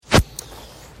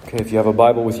Okay, if you have a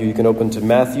Bible with you, you can open to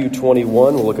Matthew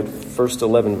 21. We'll look at first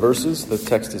 11 verses. The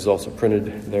text is also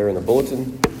printed there in the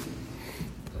bulletin.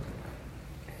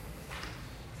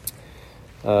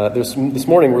 This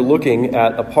morning we're looking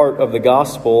at a part of the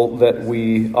gospel that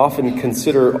we often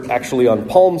consider actually on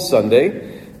Palm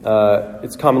Sunday.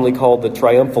 It's commonly called the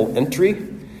triumphal entry.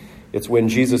 It's when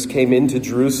Jesus came into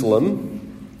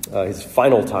Jerusalem, his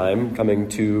final time coming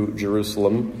to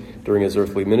Jerusalem during his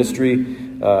earthly ministry.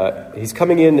 He's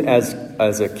coming in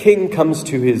as a king comes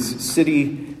to his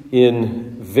city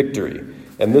in victory.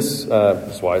 And this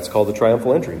is why it's called the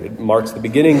triumphal entry. It marks the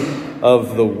beginning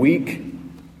of the week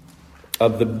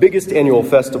of the biggest annual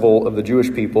festival of the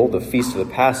Jewish people, the Feast of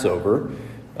the Passover,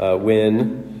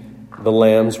 when the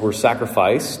lambs were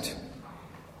sacrificed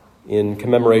in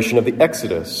commemoration of the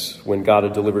Exodus, when God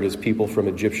had delivered his people from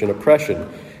Egyptian oppression.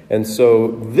 And so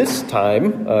this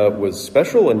time was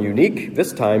special and unique.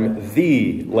 This time,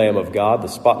 the Lamb of God, the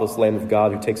spotless Lamb of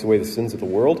God who takes away the sins of the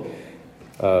world,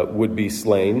 would be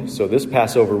slain. So this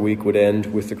Passover week would end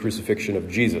with the crucifixion of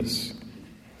Jesus.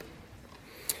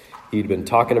 He'd been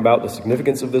talking about the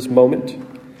significance of this moment.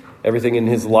 Everything in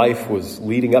his life was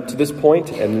leading up to this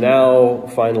point, and now,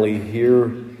 finally, here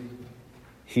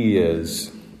he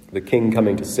is, the king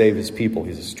coming to save his people.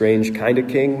 He's a strange kind of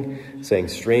king, saying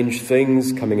strange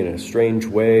things, coming in a strange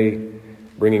way,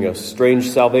 bringing a strange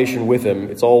salvation with him.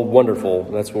 It's all wonderful,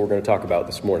 and that's what we're going to talk about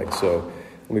this morning. So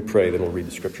let me pray, then we'll read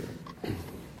the scripture.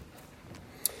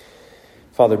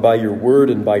 Father, by your word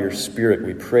and by your spirit,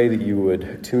 we pray that you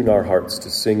would tune our hearts to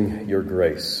sing your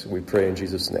grace. We pray in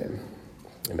Jesus' name.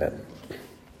 Amen.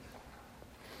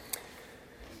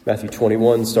 Matthew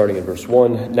 21, starting in verse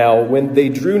 1. Now, when they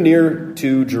drew near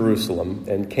to Jerusalem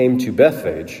and came to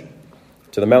Bethphage,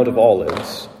 to the Mount of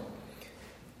Olives,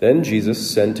 then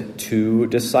Jesus sent 2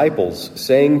 disciples,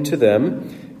 saying to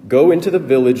them, "Go into the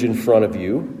village in front of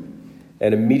you,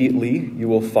 and immediately you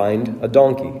will find a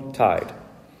donkey tied,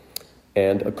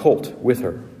 and a colt with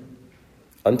her.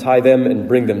 Untie them and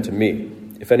bring them to me.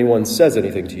 If anyone says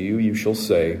anything to you, you shall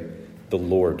say, 'The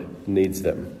Lord needs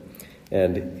them,'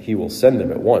 and he will send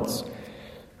them at once."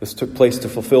 This took place to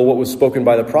fulfill what was spoken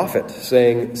by the prophet,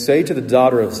 saying, "Say to the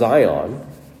daughter of Zion,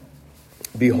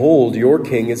 behold, your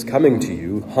king is coming to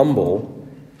you, humble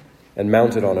and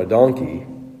mounted on a donkey,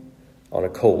 on a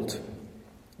colt,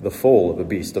 the foal of a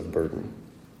beast of burden."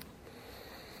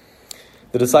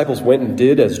 The disciples went and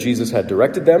did as Jesus had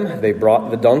directed them. They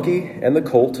brought the donkey and the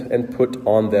colt and put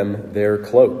on them their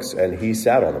cloaks, and he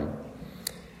sat on them.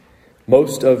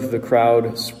 Most of the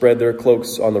crowd spread their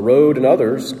cloaks on the road, and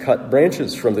others cut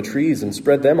branches from the trees and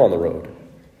spread them on the road.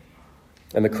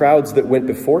 And the crowds that went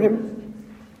before him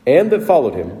and that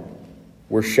followed him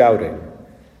were shouting,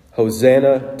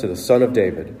 "Hosanna to the Son of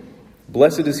David.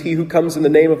 Blessed is he who comes in the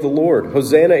name of the Lord.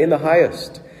 Hosanna in the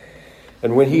highest."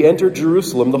 And when he entered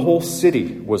Jerusalem, the whole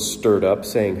city was stirred up,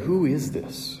 saying, "Who is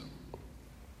this?"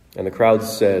 And the crowd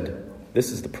said,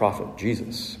 "This is the prophet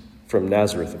Jesus from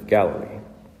Nazareth of Galilee."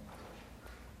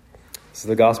 This is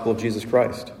the gospel of Jesus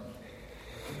Christ.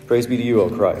 Praise be to you, O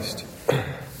Christ.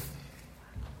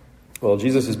 Well,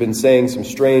 Jesus has been saying some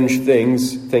strange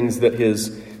things that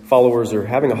his followers are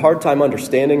having a hard time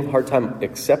understanding, hard time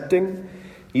accepting.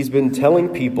 He's been telling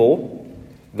people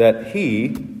that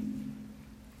he,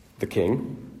 the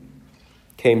king,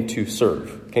 came to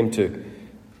serve, came to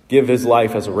give his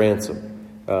life as a ransom,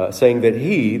 saying that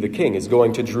he, the king, is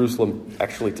going to Jerusalem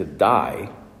actually to die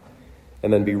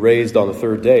and then be raised on the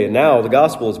third day. And now the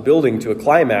gospel is building to a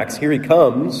climax. Here he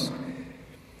comes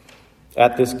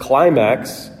at this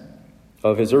climax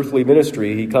of his earthly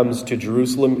ministry. He comes to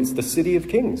Jerusalem. It's the city of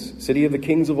kings, city of the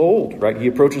kings of old, right? He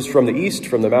approaches from the east,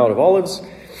 from the Mount of Olives,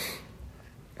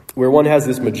 where one has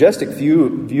this majestic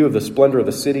view of the splendor of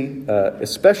the city,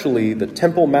 especially the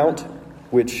Temple Mount,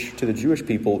 which to the Jewish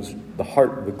people is the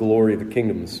heart of the glory of the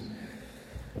kingdoms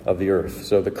of the earth.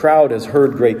 So the crowd has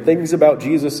heard great things about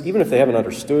Jesus, even if they haven't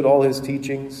understood all his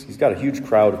teachings. He's got a huge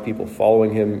crowd of people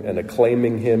following him and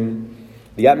acclaiming him.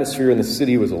 The atmosphere in the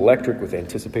city was electric with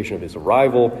anticipation of his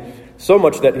arrival, so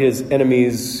much that his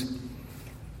enemies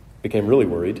became really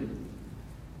worried.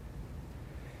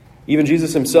 Even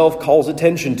Jesus himself calls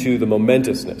attention to the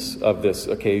momentousness of this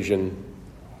occasion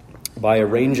by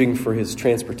arranging for his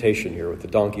transportation here with the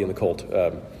donkey and the colt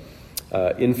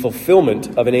in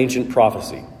fulfillment of an ancient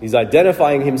prophecy. He's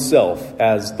identifying himself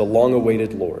as the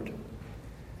long-awaited Lord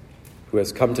who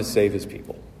has come to save his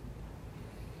people.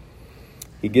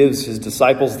 He gives his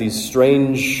disciples these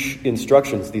strange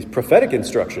instructions, these prophetic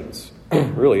instructions,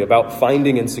 really, about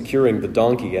finding and securing the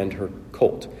donkey and her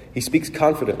colt. He speaks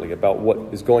confidently about what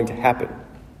is going to happen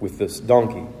with this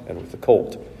donkey and with the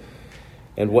colt.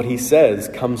 and what he says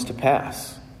comes to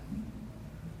pass.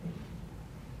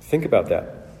 Think about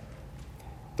that.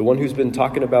 The one who's been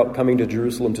talking about coming to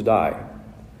Jerusalem to die,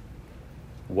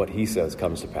 what he says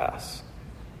comes to pass.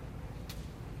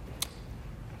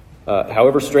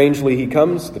 However strangely he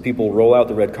comes, the people roll out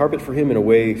the red carpet for him in a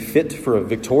way fit for a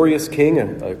victorious king,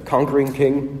 a conquering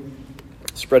king,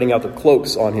 spreading out their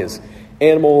cloaks on his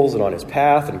animals and on his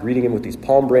path and greeting him with these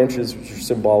palm branches, which are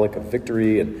symbolic of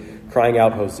victory, and crying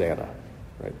out, Hosanna.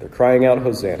 Right? They're crying out,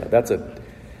 Hosanna.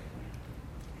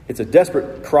 It's a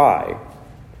desperate cry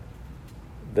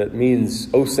that means,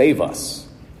 oh, save us.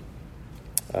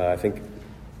 I think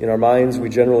in our minds we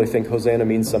generally think Hosanna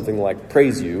means something like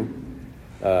praise you.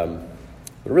 But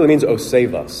it really means, oh,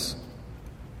 save us.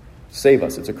 Save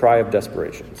us. It's a cry of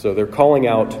desperation. So they're calling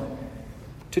out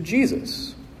to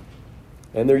Jesus.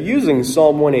 And they're using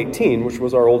Psalm 118, which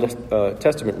was our Old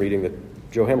Testament reading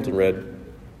that Joe Hamilton read.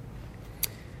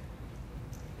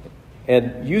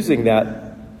 And using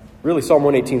that, really Psalm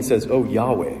 118 says, oh,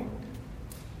 Yahweh,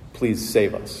 please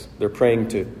save us. They're praying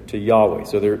to Yahweh.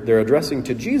 So they're addressing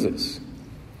to Jesus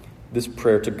this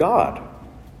prayer to God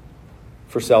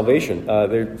for salvation.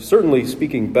 They're certainly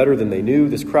speaking better than they knew.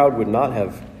 This crowd would not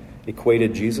have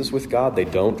equated Jesus with God. They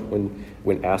don't.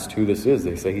 When asked who this is,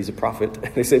 they say he's a prophet.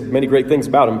 They say many great things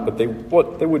about him, but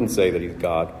they wouldn't say that he's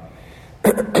God,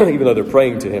 even though they're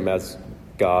praying to him as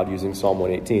God using Psalm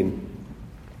 118.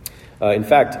 In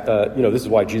fact, this is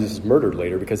why Jesus is murdered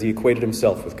later, because he equated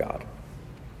himself with God.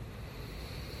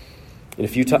 In a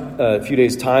few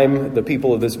days' time, the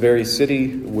people of this very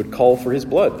city would call for his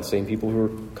blood. The same people who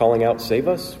are calling out, save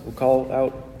us, will call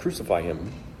out, crucify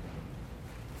him.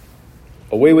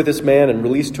 Away with this man and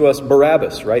release to us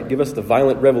Barabbas, right? Give us the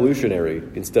violent revolutionary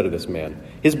instead of this man.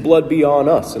 His blood be on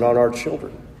us and on our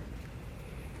children.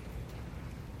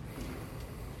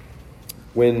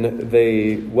 When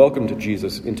they welcomed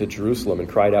Jesus into Jerusalem and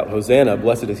cried out, Hosanna,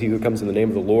 blessed is he who comes in the name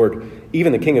of the Lord,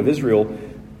 even the King of Israel,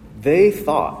 they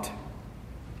thought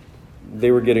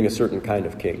they were getting a certain kind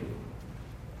of king.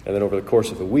 And then over the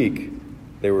course of the week,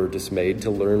 they were dismayed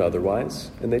to learn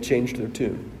otherwise, and they changed their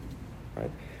tune.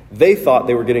 Right? They thought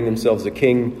they were getting themselves a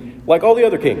king like all the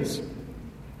other kings.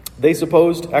 They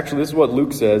supposed, actually this is what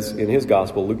Luke says in his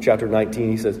gospel, Luke chapter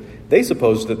 19, he says, they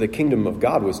supposed that the kingdom of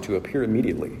God was to appear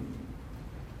immediately.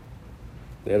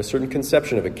 They had a certain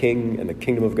conception of a king and the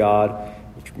kingdom of God,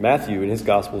 which Matthew in his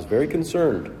gospel is very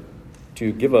concerned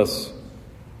to give us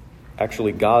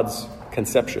actually God's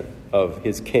conception of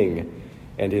his king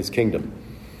and his kingdom.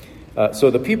 So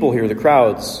the people here, the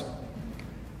crowds,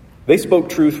 they spoke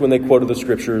truth when they quoted the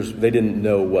scriptures. They didn't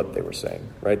know what they were saying,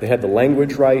 right? They had the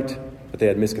language right, but they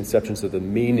had misconceptions of the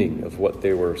meaning of what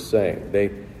they were saying.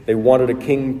 They wanted a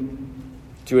king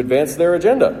to advance their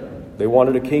agenda. They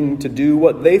wanted a king to do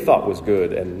what they thought was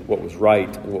good and what was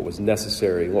right and what was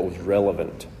necessary and what was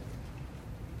relevant.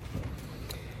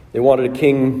 They wanted a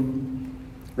king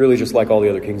really just like all the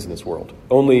other kings in this world,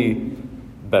 only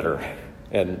better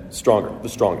and stronger, the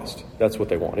strongest. That's what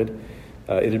they wanted.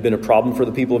 It had been a problem for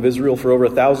the people of Israel for over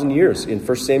 1,000 years. In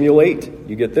 1 Samuel 8,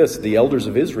 you get this, the elders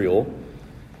of Israel,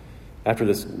 after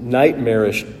this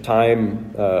nightmarish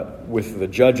time with the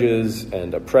judges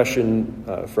and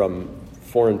oppression from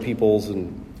foreign peoples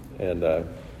and the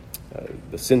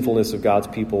sinfulness of God's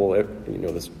people,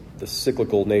 the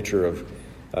cyclical nature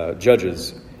of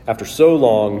judges, after so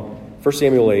long, 1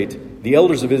 Samuel 8, the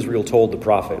elders of Israel told the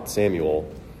prophet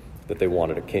Samuel that they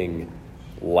wanted a king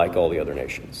like all the other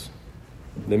nations.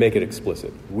 They make it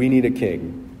explicit. We need a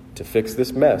king to fix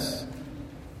this mess.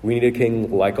 We need a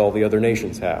king like all the other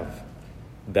nations have.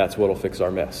 That's what will fix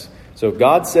our mess. So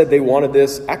God said they wanted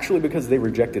this actually because they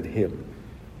rejected him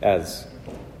as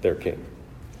their king.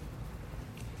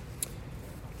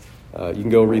 You can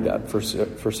go read that,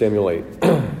 1 Samuel 8.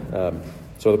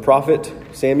 So the prophet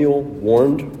Samuel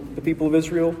warned the people of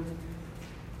Israel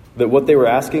that what they were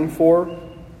asking for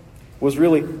was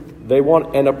really, they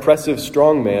want an oppressive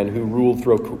strong man who ruled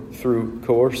through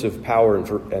coercive power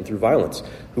and through violence,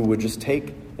 who would just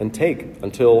take and take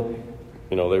until,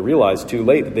 they realized too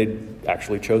late that they'd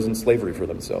actually chosen slavery for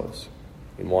themselves.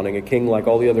 In wanting a king like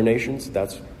all the other nations,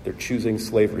 they're choosing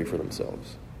slavery for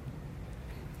themselves.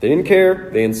 They didn't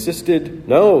care. They insisted,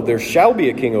 no, there shall be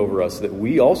a king over us, that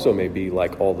we also may be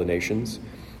like all the nations,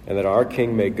 and that our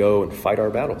king may go and fight our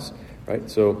battles. Right?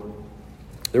 So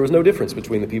there was no difference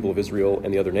between the people of Israel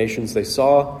and the other nations. They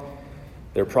saw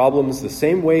their problems the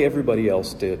same way everybody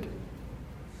else did.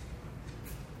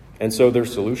 And so their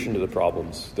solution to the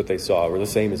problems that they saw were the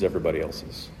same as everybody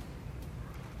else's.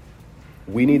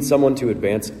 We need someone to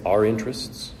advance our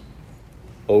interests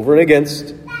over and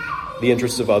against the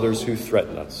interests of others who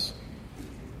threaten us.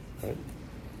 Right?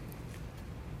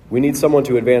 We need someone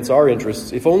to advance our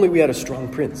interests. If only we had a strong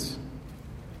prince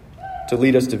to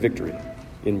lead us to victory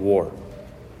in war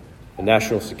and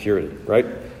national security, right?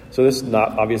 So this is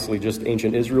not obviously just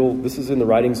ancient Israel. This is in the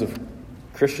writings of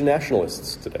Christian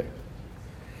nationalists today.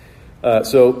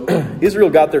 So Israel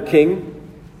got their king.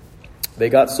 They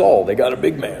got Saul. They got a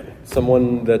big man,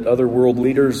 someone that other world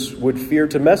leaders would fear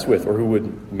to mess with, or who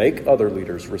would make other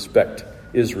leaders respect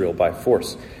Israel by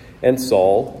force. And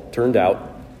Saul turned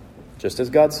out, just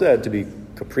as God said, to be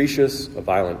capricious, a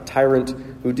violent tyrant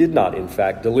who did not, in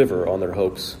fact, deliver on their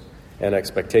hopes and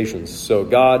expectations. So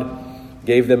God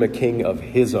gave them a king of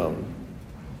his own.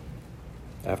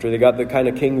 After they got the kind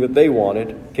of king that they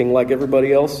wanted, king like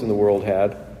everybody else in the world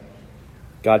had,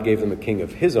 God gave them a king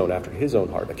of his own, after his own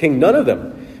heart. A king none of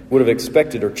them would have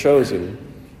expected or chosen.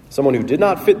 Someone who did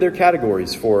not fit their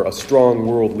categories for a strong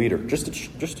world leader. Just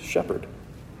a shepherd.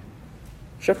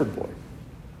 Shepherd boy.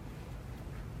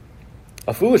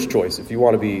 A foolish choice if you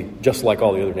want to be just like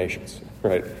all the other nations,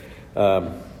 right?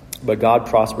 But God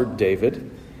prospered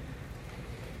David.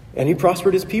 And he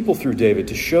prospered his people through David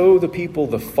to show the people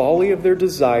the folly of their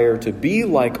desire to be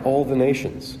like all the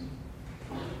nations.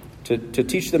 To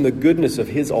teach them the goodness of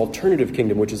his alternative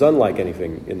kingdom, which is unlike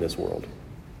anything in this world.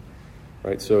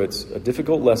 Right? So it's a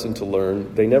difficult lesson to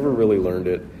learn. They never really learned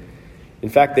it. In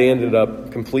fact, they ended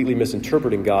up completely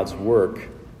misinterpreting God's work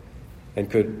and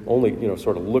could only,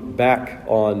 sort of look back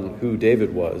on who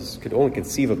David was, could only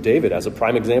conceive of David as a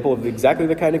prime example of exactly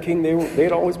the kind of king they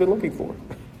had always been looking for.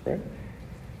 Right?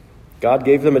 God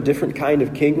gave them a different kind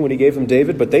of king when he gave them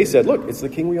David, but they said, look, it's the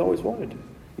king we always wanted.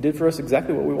 He did for us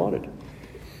exactly what we wanted.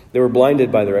 They were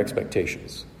blinded by their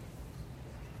expectations.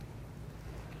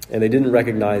 And they didn't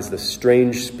recognize the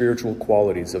strange spiritual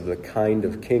qualities of the kind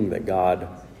of king that God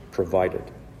provided.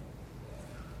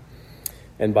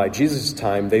 And by Jesus'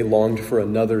 time, they longed for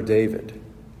another David.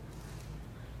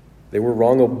 They were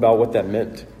wrong about what that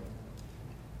meant.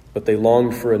 But they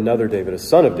longed for another David, a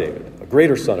son of David, a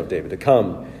greater son of David, to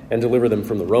come and deliver them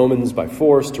from the Romans by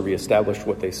force, to reestablish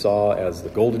what they saw as the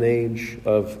golden age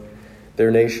of their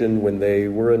nation when they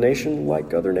were a nation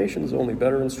like other nations, only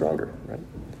better and stronger. Right?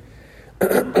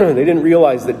 They didn't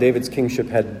realize that David's kingship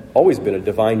had always been a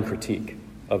divine critique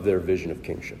of their vision of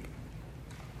kingship.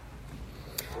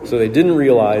 So they didn't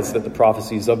realize that the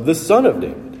prophecies of the Son of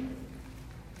David,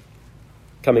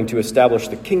 coming to establish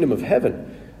the kingdom of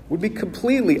heaven, would be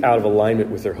completely out of alignment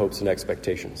with their hopes and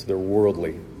expectations, their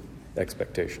worldly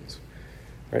expectations.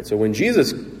 Right? So when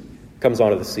Jesus comes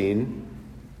onto the scene,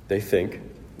 they think,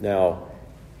 now,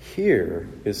 here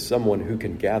is someone who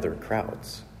can gather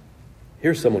crowds.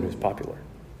 Here's someone who's popular.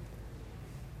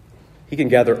 He can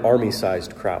gather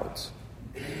army-sized crowds.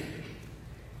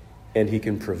 And he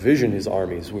can provision his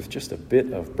armies with just a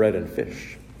bit of bread and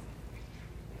fish.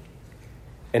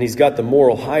 And he's got the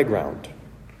moral high ground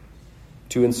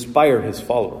to inspire his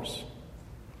followers.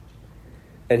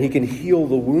 And he can heal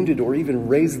the wounded or even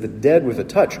raise the dead with a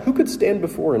touch. Who could stand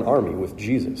before an army with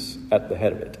Jesus at the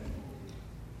head of it?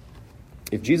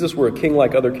 If Jesus were a king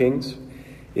like other kings,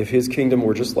 if his kingdom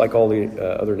were just like all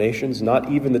the other nations, not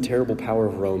even the terrible power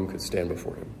of Rome could stand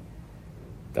before him.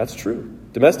 That's true.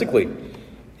 Domestically,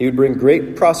 he would bring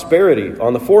great prosperity.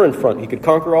 On the foreign front, he could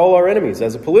conquer all our enemies.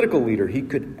 As a political leader, he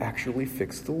could actually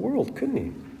fix the world, couldn't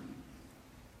he?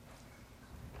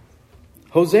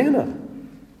 Hosanna!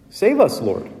 Save us,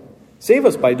 Lord. Save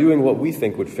us by doing what we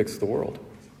think would fix the world.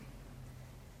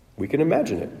 We can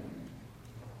imagine it.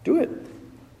 Do it.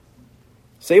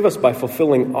 Save us by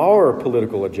fulfilling our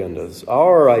political agendas,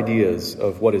 our ideas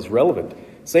of what is relevant.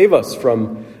 Save us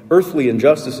from earthly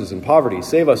injustices and poverty.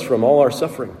 Save us from all our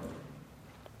suffering,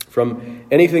 from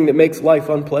anything that makes life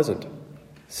unpleasant.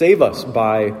 Save us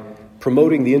by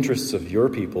promoting the interests of your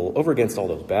people over against all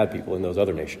those bad people in those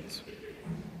other nations.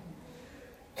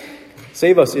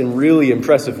 Save us in really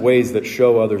impressive ways that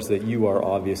show others that you are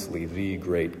obviously the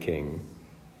great king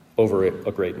over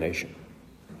a great nation.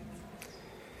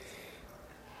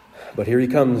 But here he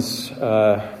comes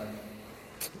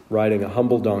riding a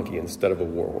humble donkey instead of a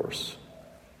war horse.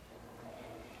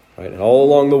 Right? And all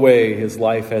along the way, his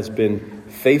life has been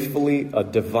faithfully a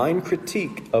divine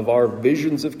critique of our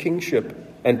visions of kingship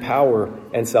and power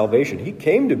and salvation. He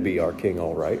came to be our king,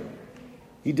 all right.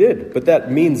 He did, but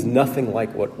that means nothing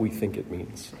like what we think it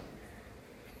means.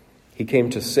 He came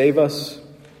to save us,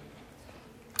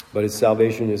 but his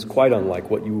salvation is quite unlike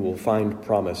what you will find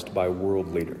promised by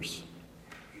world leaders.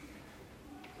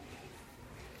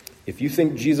 If you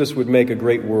think Jesus would make a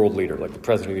great world leader, like the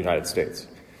President of the United States,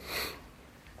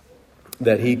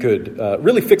 that he could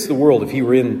really fix the world if he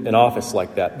were in an office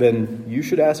like that, then you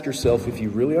should ask yourself if you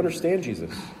really understand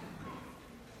Jesus.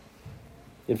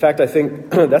 In fact, I think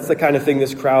that's the kind of thing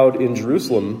this crowd in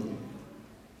Jerusalem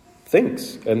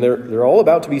thinks. And they're all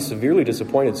about to be severely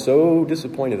disappointed, so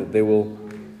disappointed that they will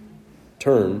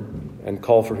turn and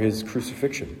call for his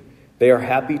crucifixion. They are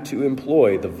happy to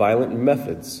employ the violent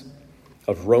methods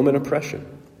of Roman oppression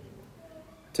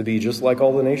to be just like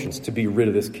all the nations, to be rid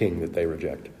of this king that they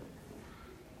reject.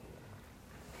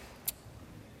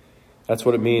 That's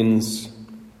what it means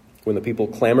when the people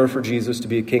clamor for Jesus to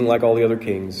be a king like all the other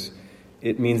kings.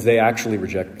 It means they actually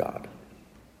reject God.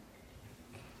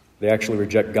 They actually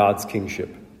reject God's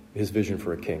kingship, his vision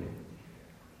for a king.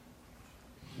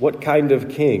 What kind of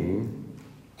king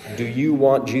do you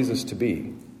want Jesus to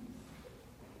be?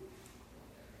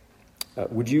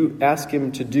 Would you ask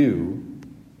him to do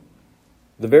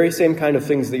the very same kind of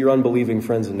things that your unbelieving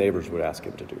friends and neighbors would ask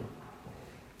him to do?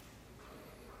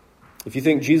 If you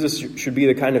think Jesus should be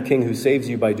the kind of king who saves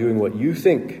you by doing what you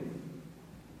think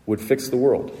would fix the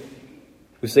world,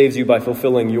 who saves you by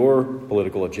fulfilling your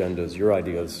political agendas, your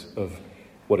ideas of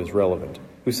what is relevant,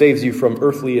 who saves you from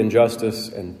earthly injustice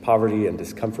and poverty and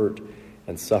discomfort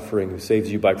and suffering, who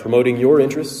saves you by promoting your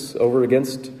interests over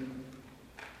against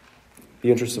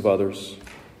the interests of others,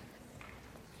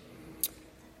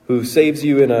 who saves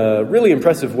you in a really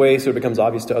impressive way so it becomes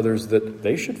obvious to others that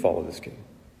they should follow this king.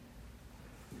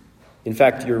 In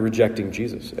fact, you're rejecting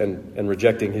Jesus and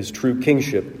rejecting his true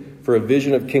kingship for a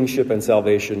vision of kingship and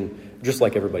salvation just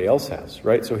like everybody else has,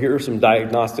 right? So here are some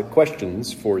diagnostic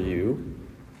questions for you.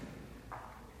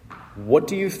 What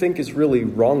do you think is really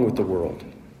wrong with the world?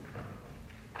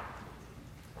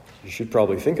 You should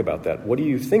probably think about that. What do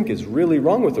you think is really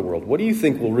wrong with the world? What do you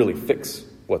think will really fix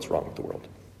what's wrong with the world?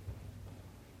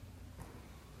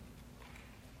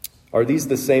 Are these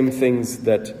the same things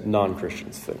that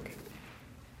non-Christians think?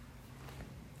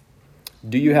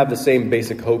 Do you have the same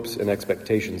basic hopes and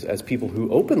expectations as people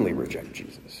who openly reject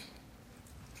Jesus?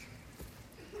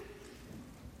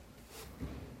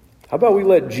 How about we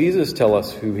let Jesus tell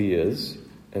us who he is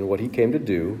and what he came to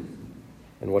do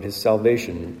and what his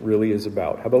salvation really is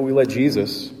about? How about we let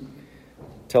Jesus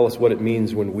tell us what it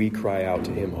means when we cry out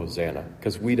to him, Hosanna?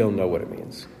 Because we don't know what it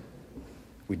means.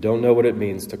 We don't know what it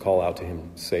means to call out to him,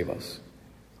 save us.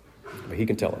 But he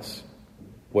can tell us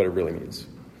what it really means.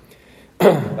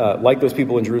 Like those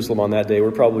people in Jerusalem on that day,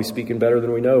 we're probably speaking better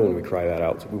than we know when we cry that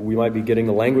out. We might be getting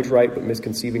the language right, but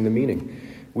misconceiving the meaning.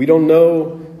 We don't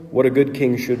know what a good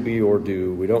king should be or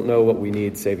do. We don't know what we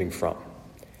need saving from.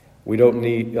 We don't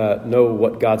know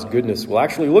what God's goodness will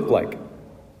actually look like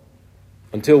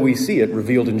until we see it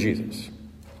revealed in Jesus,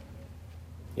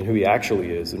 in who he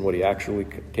actually is and what he actually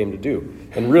came to do.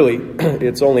 And really,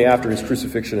 it's only after his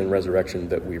crucifixion and resurrection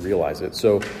that we realize it.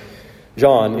 So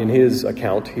John, in his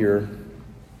account here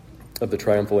of the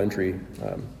triumphal entry,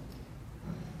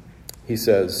 he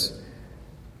says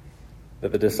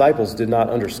that the disciples did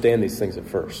not understand these things at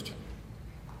first.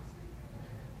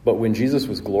 But when Jesus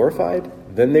was glorified,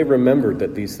 then they remembered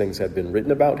that these things had been written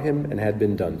about him and had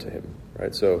been done to him.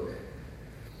 Right? So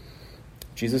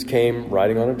Jesus came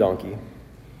riding on a donkey.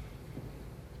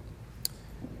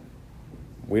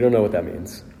 We don't know what that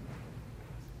means.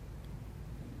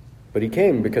 But he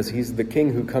came because he's the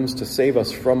king who comes to save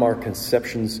us from our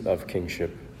conceptions of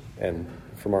kingship and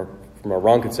from our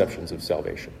wrong conceptions of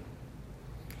salvation.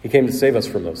 He came to save us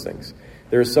from those things.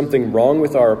 There is something wrong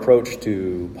with our approach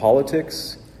to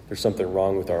politics. There's something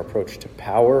wrong with our approach to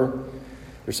power.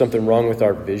 There's something wrong with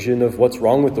our vision of what's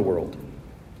wrong with the world.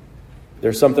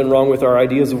 There's something wrong with our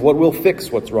ideas of what will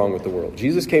fix what's wrong with the world.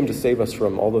 Jesus came to save us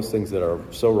from all those things that are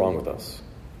so wrong with us.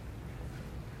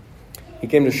 He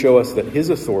came to show us that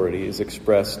his authority is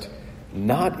expressed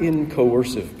not in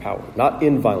coercive power, not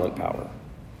in violent power,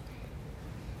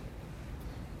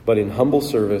 but in humble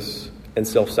service and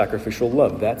self-sacrificial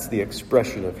love. That's the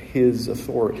expression of his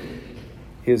authority,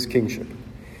 his kingship.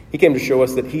 He came to show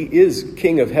us that he is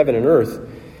king of heaven and earth,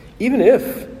 even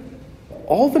if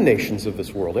all the nations of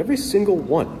this world, every single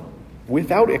one,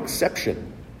 without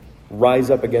exception,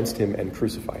 rise up against him and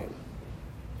crucify him.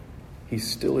 He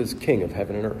still is king of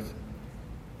heaven and earth.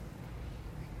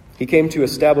 He came to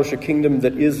establish a kingdom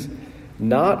that is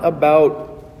not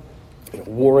about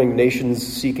warring nations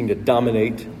seeking to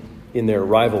dominate in their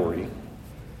rivalry,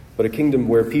 but a kingdom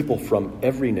where people from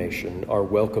every nation are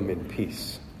welcome in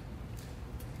peace.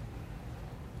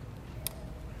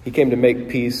 He came to make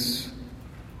peace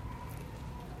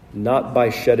not by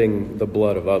shedding the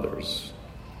blood of others,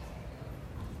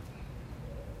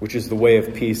 which is the way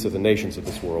of peace of the nations of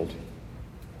this world.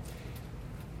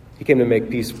 He came to make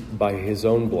peace by his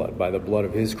own blood, by the blood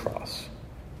of his cross.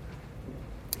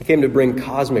 He came to bring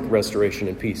cosmic restoration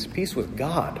and peace, peace with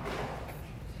God.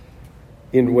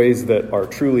 in ways that are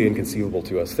truly inconceivable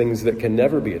to us, things that can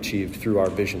never be achieved through our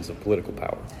visions of political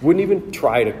power. Wouldn't even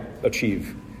try to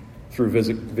achieve through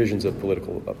visions of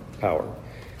political power.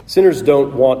 Sinners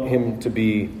don't want him to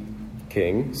be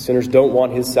king. Sinners don't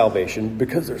want his salvation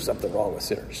because there's something wrong with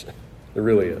sinners. There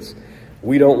really is.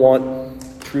 We don't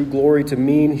want true glory to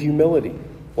mean humility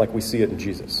like we see it in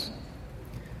Jesus.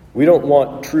 We don't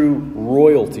want true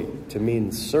royalty to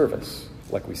mean service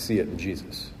like we see it in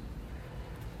Jesus.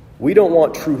 We don't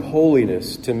want true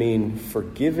holiness to mean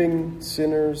forgiving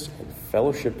sinners and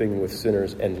fellowshipping with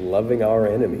sinners and loving our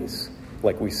enemies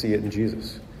like we see it in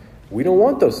Jesus. We don't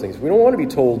want those things. We don't want to be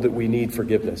told that we need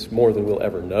forgiveness more than we'll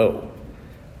ever know.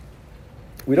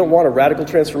 We don't want a radical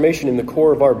transformation in the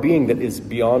core of our being that is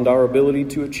beyond our ability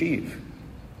to achieve.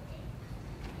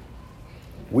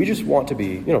 We just want to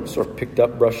be, sort of picked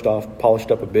up, brushed off,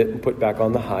 polished up a bit, and put back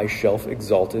on the high shelf,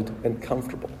 exalted and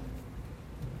comfortable.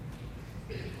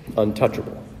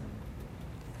 Untouchable.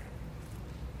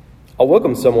 I'll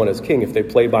welcome someone as king if they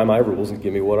play by my rules and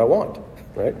give me what I want,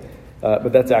 right?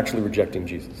 But that's actually rejecting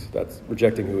Jesus. That's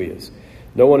rejecting who he is.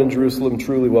 No one in Jerusalem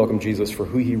truly welcomed Jesus for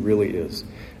who he really is,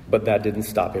 but that didn't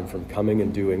stop him from coming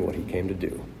and doing what he came to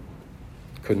do.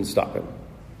 Couldn't stop him.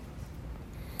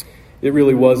 It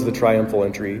really was the triumphal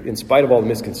entry, in spite of all the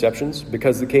misconceptions,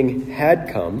 because the king had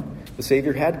come, the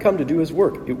Savior had come to do his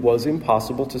work. It was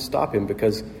impossible to stop him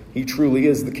because he truly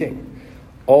is the king.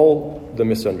 All the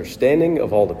misunderstanding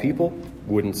of all the people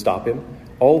wouldn't stop him.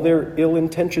 All their ill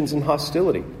intentions and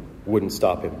hostility wouldn't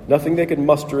stop him. Nothing they could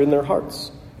muster in their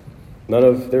hearts. None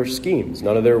of their schemes,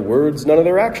 none of their words, none of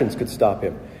their actions could stop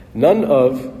him. None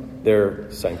of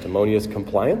their sanctimonious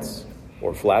compliance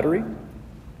or flattery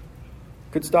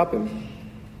could stop him.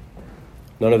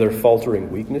 None of their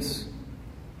faltering weakness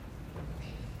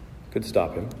could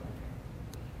stop him.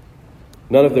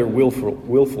 None of their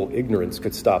willful ignorance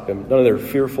could stop him. None of their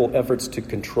fearful efforts to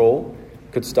control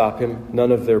could stop him.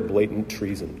 None of their blatant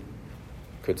treason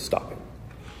could stop him.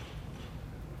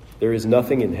 There is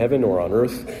nothing in heaven or on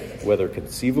earth, whether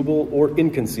conceivable or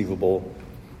inconceivable,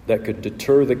 that could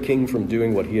deter the king from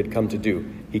doing what he had come to do.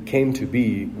 He came to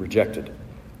be rejected,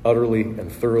 utterly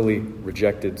and thoroughly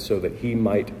rejected, so that he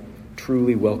might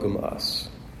truly welcome us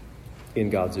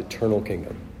in God's eternal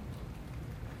kingdom.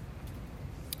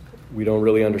 We don't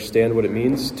really understand what it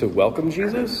means to welcome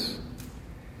Jesus,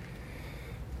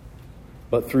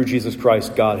 but through Jesus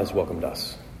Christ, God has welcomed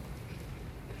us.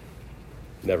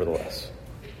 Nevertheless,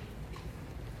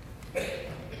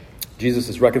 Jesus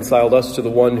has reconciled us to the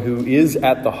one who is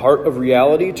at the heart of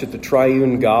reality, to the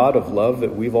triune God of love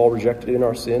that we've all rejected in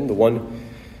our sin, the one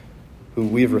who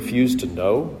we have refused to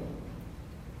know,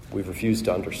 we've refused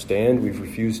to understand, we've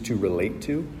refused to relate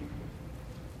to.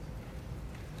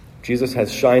 Jesus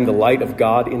has shined the light of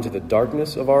God into the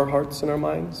darkness of our hearts and our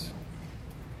minds.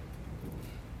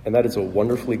 And that is a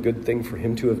wonderfully good thing for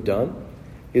him to have done.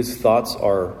 His thoughts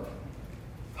are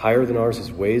higher than ours.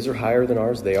 His ways are higher than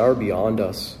ours. They are beyond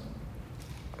us.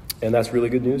 And that's really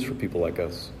good news for people like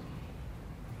us.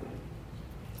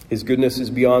 His goodness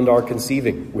is beyond our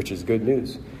conceiving, which is good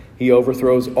news. He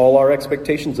overthrows all our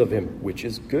expectations of him, which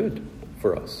is good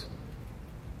for us.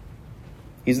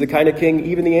 He's the kind of king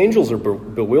even the angels are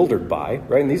bewildered by,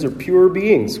 right? And these are pure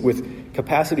beings with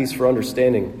capacities for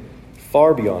understanding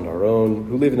far beyond our own,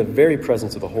 who live in the very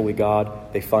presence of the holy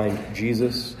God. They find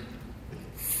Jesus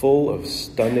full of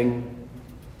stunning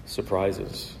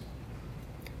surprises.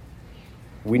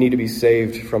 We need to be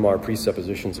saved from our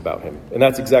presuppositions about him. And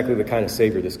that's exactly the kind of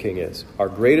Savior this king is. Our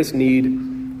greatest need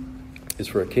is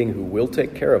for a king who will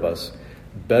take care of us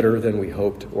better than we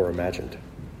hoped or imagined.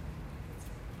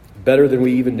 Better than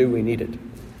we even knew we needed.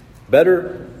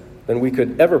 Better than we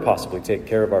could ever possibly take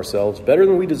care of ourselves. Better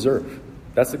than we deserve.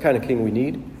 That's the kind of king we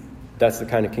need. That's the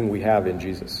kind of king we have in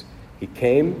Jesus. He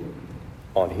came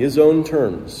on his own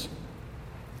terms.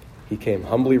 He came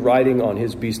humbly riding on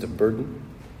his beast of burden.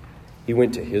 He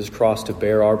went to his cross to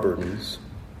bear our burdens.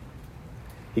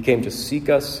 He came to seek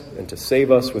us and to save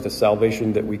us with a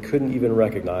salvation that we couldn't even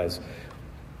recognize.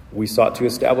 We sought to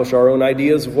establish our own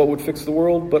ideas of what would fix the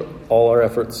world, but all our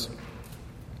efforts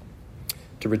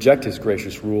to reject his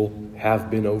gracious rule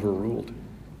have been overruled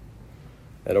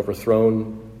and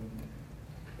overthrown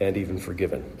and even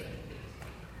forgiven.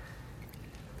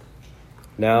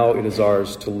 Now it is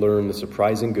ours to learn the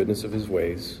surprising goodness of his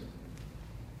ways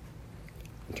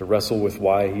and to wrestle with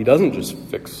why he doesn't just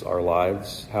fix our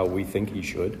lives how we think he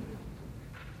should,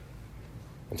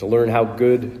 and to learn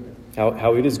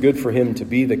how it is good for him to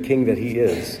be the king that he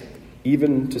is,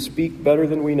 even to speak better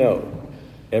than we know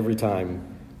every time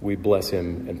we bless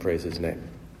him and praise his name.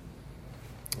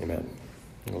 Amen.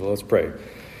 Well, let's pray.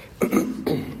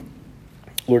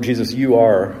 Lord Jesus, you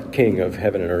are King of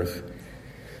heaven and earth,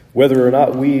 whether or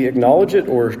not we acknowledge it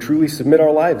or truly submit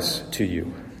our lives to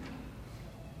you.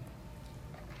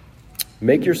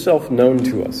 Make yourself known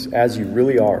to us as you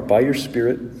really are by your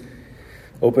Spirit.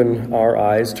 Open our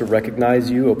eyes to recognize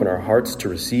you. Open our hearts to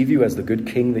receive you as the good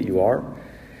King that you are.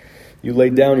 You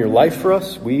laid down your life for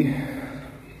us. We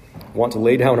want to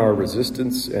lay down our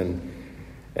resistance and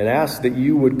ask that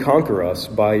you would conquer us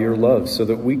by your love so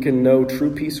that we can know true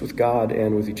peace with God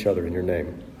and with each other in your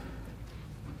name.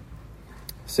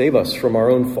 Save us from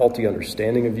our own faulty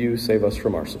understanding of you. Save us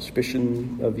from our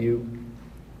suspicion of you.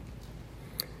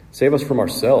 Save us from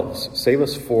ourselves. Save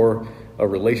us for a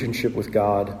relationship with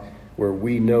God where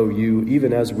we know you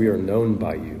even as we are known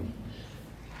by you.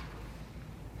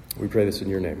 We pray this in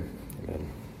your name.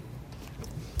 Amen.